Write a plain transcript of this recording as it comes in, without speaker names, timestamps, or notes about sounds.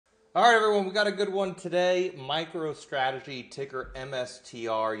All right, everyone, we got a good one today. MicroStrategy, ticker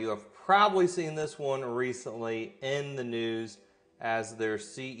MSTR. You have probably seen this one recently in the news as their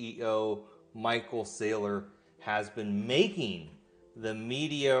CEO, Michael Saylor, has been making the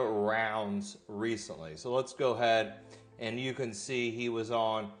media rounds recently. So let's go ahead and you can see he was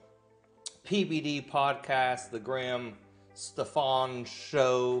on PBD podcast, the Graham Stefan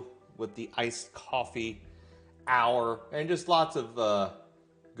show with the iced coffee hour, and just lots of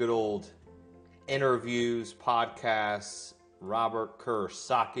good old interviews, podcasts. Robert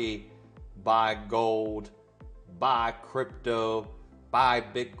Kiyosaki, buy gold, buy crypto, buy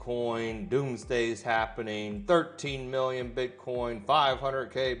Bitcoin, doomsday's happening, 13 million Bitcoin,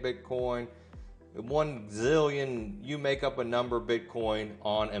 500K Bitcoin, 1 zillion, you make up a number Bitcoin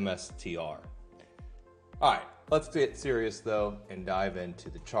on MSTR. All right, let's get serious though and dive into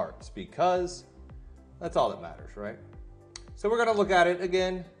the charts because that's all that matters, right? So we're going to look at it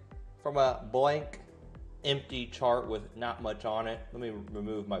again from a blank, empty chart with not much on it. Let me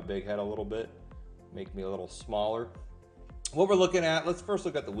remove my big head a little bit, make me a little smaller. What we're looking at, let's first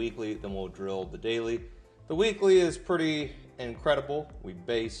look at the weekly, then we'll drill the daily. The weekly is pretty incredible. We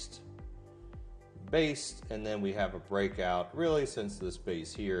based, and then we have a breakout, really since this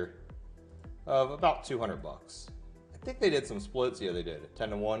base here, of about 200 bucks. I think they did some splits. Yeah, they did,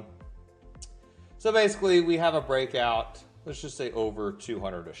 10-1. So basically, we have a breakout, let's just say over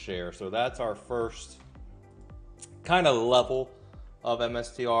 200 a share. So that's our first kind of level of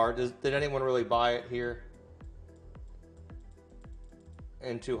MSTR. Did anyone really buy it here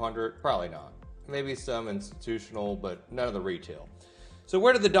in 200? Probably not. Maybe some institutional, but none of the retail. So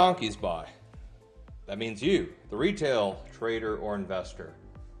where did the donkeys buy? That means you, the retail trader or investor.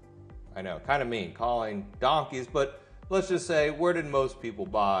 I know, kind of mean calling donkeys, but let's just say, where did most people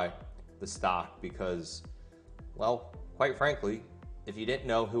buy the stock? Because, well, quite frankly, if you didn't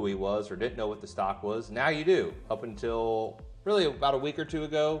know who he was or didn't know what the stock was, now you do, up until really about a week or two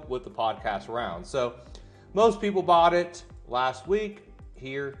ago with the podcast round. So most people bought it last week,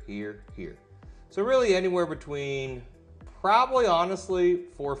 here. So really anywhere between, probably honestly,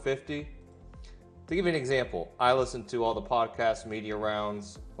 450. To give you an example, I listened to all the podcast media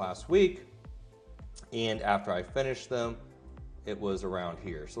rounds last week, and after I finished them, it was around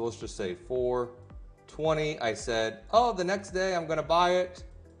here. So let's just say 420. I said, oh, the next day I'm going to buy it.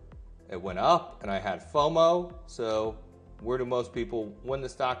 It went up and I had FOMO. So where do most people, when the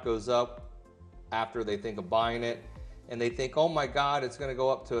stock goes up after they think of buying it and they think, oh my God, it's going to go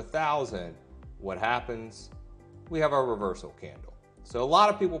up to 1,000. What happens? We have our reversal candle. So a lot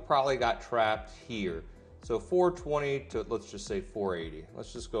of people probably got trapped here. So 420 to, let's just say 480.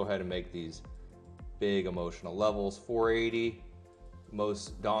 Let's just go ahead and make these big emotional levels. 480.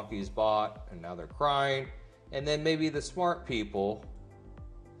 Most donkeys bought and now they're crying. And then maybe the smart people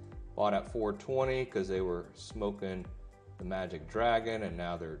bought at 420 because they were smoking the magic dragon and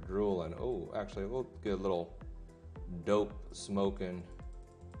now they're drooling. Oh, actually we'll get a little dope smoking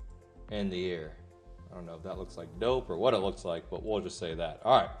in the air. I don't know if that looks like dope or what it looks like, but we'll just say that.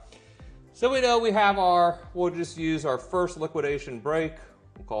 All right, so we know we have we'll just use our first liquidation break.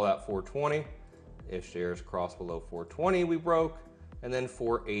 We'll call that 420. If shares cross below 420, we broke. And then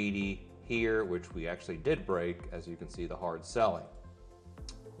 480 here, which we actually did break, as you can see the hard selling.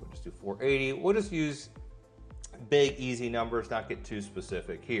 We'll just do 480. We'll just use big, easy numbers, not get too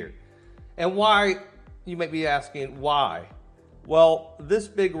specific here. And why, you might be asking, why? Well, this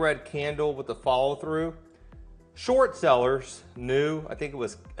big red candle with the follow through, short sellers knew, I think it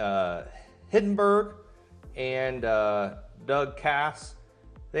was Hindenburg and Doug Cass,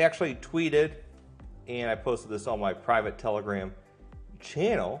 they actually tweeted, and I posted this on my private Telegram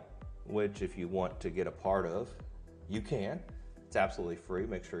channel, which if you want to get a part of, you can. It's absolutely free.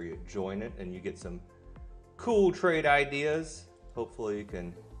 Make sure you join it and you get some cool trade ideas. Hopefully you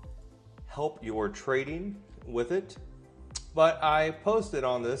can help your trading with it. But I posted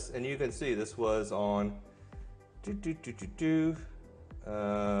on this and you can see this was on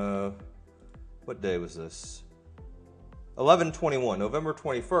what day was this? 11/21, November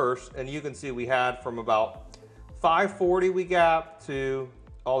 21st, and you can see we had from about 540 we gapped to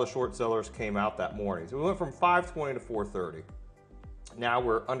all the short sellers came out that morning. So we went from 520 to 430. Now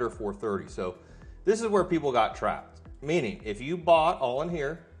we're under 430. So this is where people got trapped. Meaning if you bought all in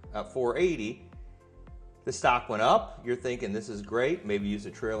here at 480, the stock went up, you're thinking this is great, maybe use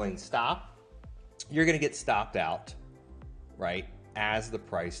a trailing stop. You're gonna get stopped out, right, as the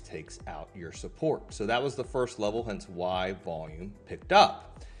price takes out your support. So that was the first level, hence why volume picked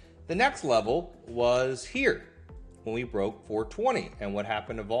up. The next level was here when we broke 420. And what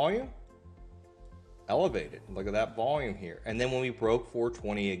happened to volume? elevated. Look at that volume here. And then when we broke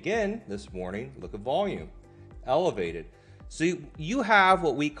 420 again this morning, look at volume, elevated. So you have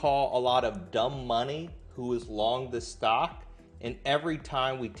what we call a lot of dumb money who is long this stock, and every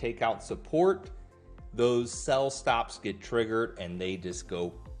time we take out support, those sell stops get triggered and they just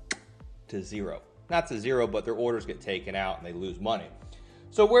go to zero. Not to zero, but their orders get taken out and they lose money.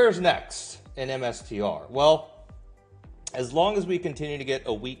 So where's next in MSTR? Well, as long as we continue to get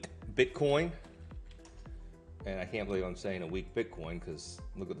a weak Bitcoin, and I can't believe I'm saying a weak Bitcoin because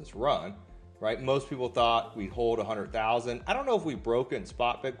look at this run, right? Most people thought we'd hold 100,000. I don't know if we broke it in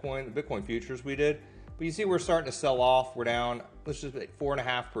spot Bitcoin, the Bitcoin futures we did, but you see we're starting to sell off. We're down, let's just say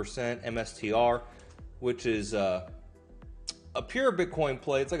 4.5% MSTR, which is a pure Bitcoin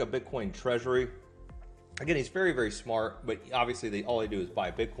play. It's like a Bitcoin treasury. Again, he's very, very smart, but obviously all they do is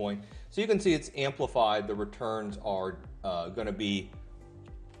buy Bitcoin. So you can see it's amplified. The returns are going to be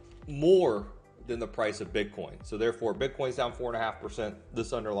more than the price of Bitcoin. So therefore, Bitcoin's down 4.5%.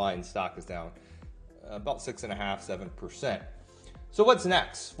 This underlying stock is down about 6.5%, 7%. So what's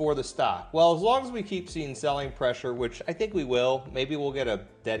next for the stock? Well, as long as we keep seeing selling pressure, which I think we will, maybe we'll get a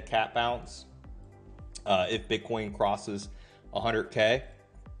dead cat bounce if Bitcoin crosses 100K.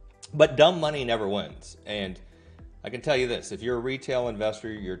 But dumb money never wins. And I can tell you this, if you're a retail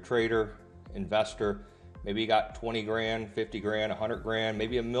investor, you're a trader, investor, maybe you got 20 grand, 50 grand, 100 grand,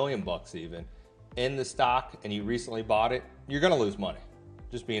 maybe $1 million even in the stock and you recently bought it, you're going to lose money.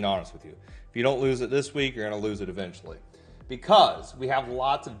 Just being honest with you. If you don't lose it this week, you're going to lose it eventually. Because we have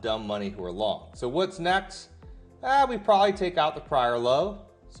lots of dumb money who are long. So what's next? We probably take out the prior low.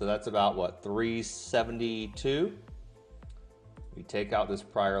 So that's about what, 372. We take out this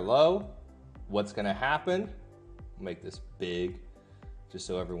prior low. What's going to happen? Make this big just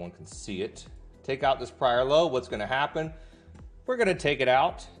so everyone can see it. Take out this prior low. What's going to happen? We're going to take it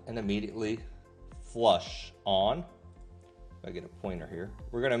out and immediately flush on. If I get a pointer here,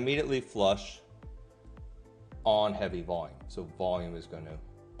 we're going to immediately flush on heavy volume. So volume is going to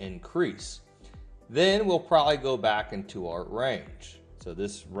increase. Then we'll probably go back into our range. So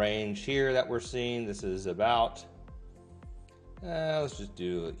this range here that we're seeing, this is about, let's just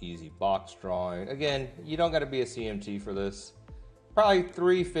do an easy box drawing. Again, you don't got to be a CMT for this. Probably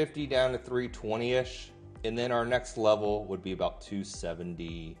 350 down to 320-ish. And then our next level would be about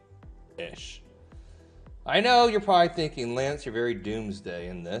 270-ish. I know you're probably thinking, Lance, you're very doomsday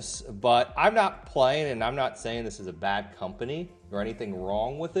in this, but I'm not playing and I'm not saying this is a bad company or anything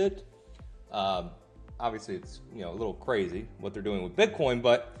wrong with it. Obviously, it's a little crazy what they're doing with Bitcoin,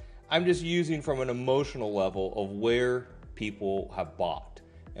 but I'm just using from an emotional level of where people have bought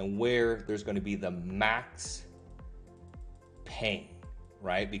and where there's going to be the max pain,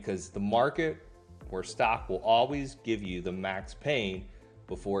 right? Because the market or stock will always give you the max pain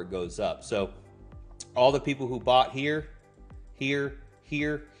before it goes up. So all the people who bought here, here,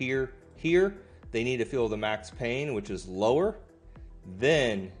 here, here, here, they need to feel the max pain, which is lower.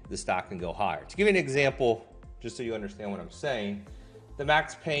 Then the stock can go higher. To give you an example, just so you understand what I'm saying, the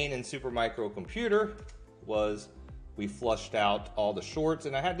max pain in Supermicro Computer was we flushed out all the shorts,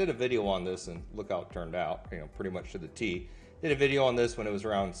 and I did a video on this, and look how it turned out, pretty much to the T. Did a video on this when it was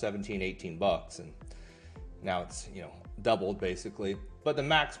around 17, 18 bucks, and now it's, doubled basically. But the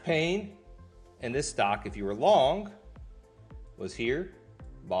max pain in this stock, if you were long, was here,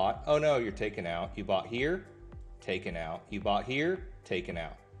 bought, oh no, you're taken out. You bought here, taken out. You bought here, taken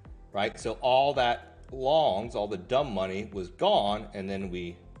out, right? So all that longs, all the dumb money was gone, and then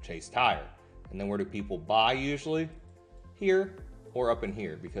we chased higher. And then where do people buy usually? Here or up in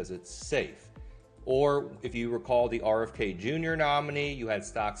here, because it's safe. Or if you recall the RFK Jr. nominee, you had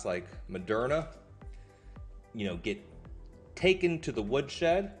stocks like Moderna, get taken to the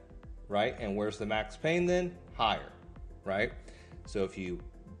woodshed, right? And where's the max pain then? Higher, right? So if you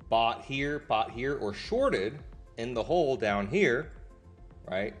bought here, or shorted in the hole down here,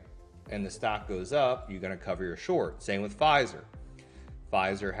 right? And the stock goes up, you're going to cover your short. Same with Pfizer.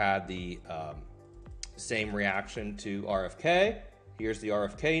 Pfizer had the same reaction to RFK. Here's the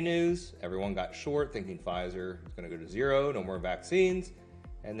RFK news. Everyone got short thinking Pfizer is going to go to zero, no more vaccines.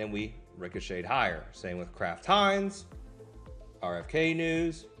 And then we ricocheted higher. Same with Kraft Heinz. RFK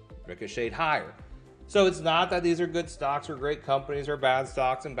news, ricocheted higher. So it's not that these are good stocks or great companies or bad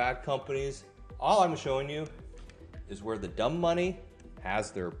stocks and bad companies. All I'm showing you is where the dumb money has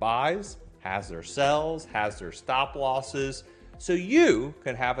their buys, has their sells, has their stop losses, so you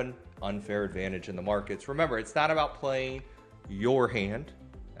can have an unfair advantage in the markets. Remember, it's not about playing your hand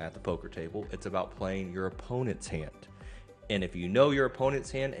at the poker table. It's about playing your opponent's hand. And if you know your opponent's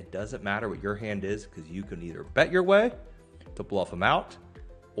hand, it doesn't matter what your hand is, because you can either bet your way to bluff them out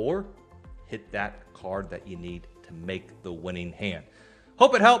or hit that card that you need to make the winning hand.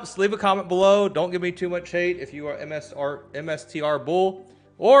 Hope it helps. Leave a comment below. Don't give me too much hate if you are MSTR bull,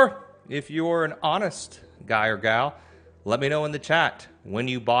 or if you're an honest guy or gal, let me know in the chat when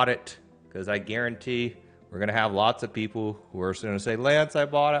you bought it, because I guarantee we're going to have lots of people who are going to say, Lance, I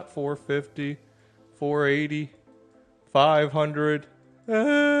bought at 450, 480, 500.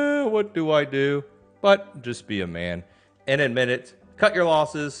 What do I do? But just be a man and admit it. Cut your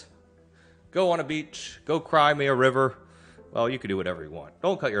losses. Go on a beach. Go cry me a river. Well, you can do whatever you want.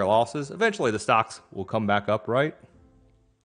 Don't cut your losses. Eventually the stocks will come back up, right?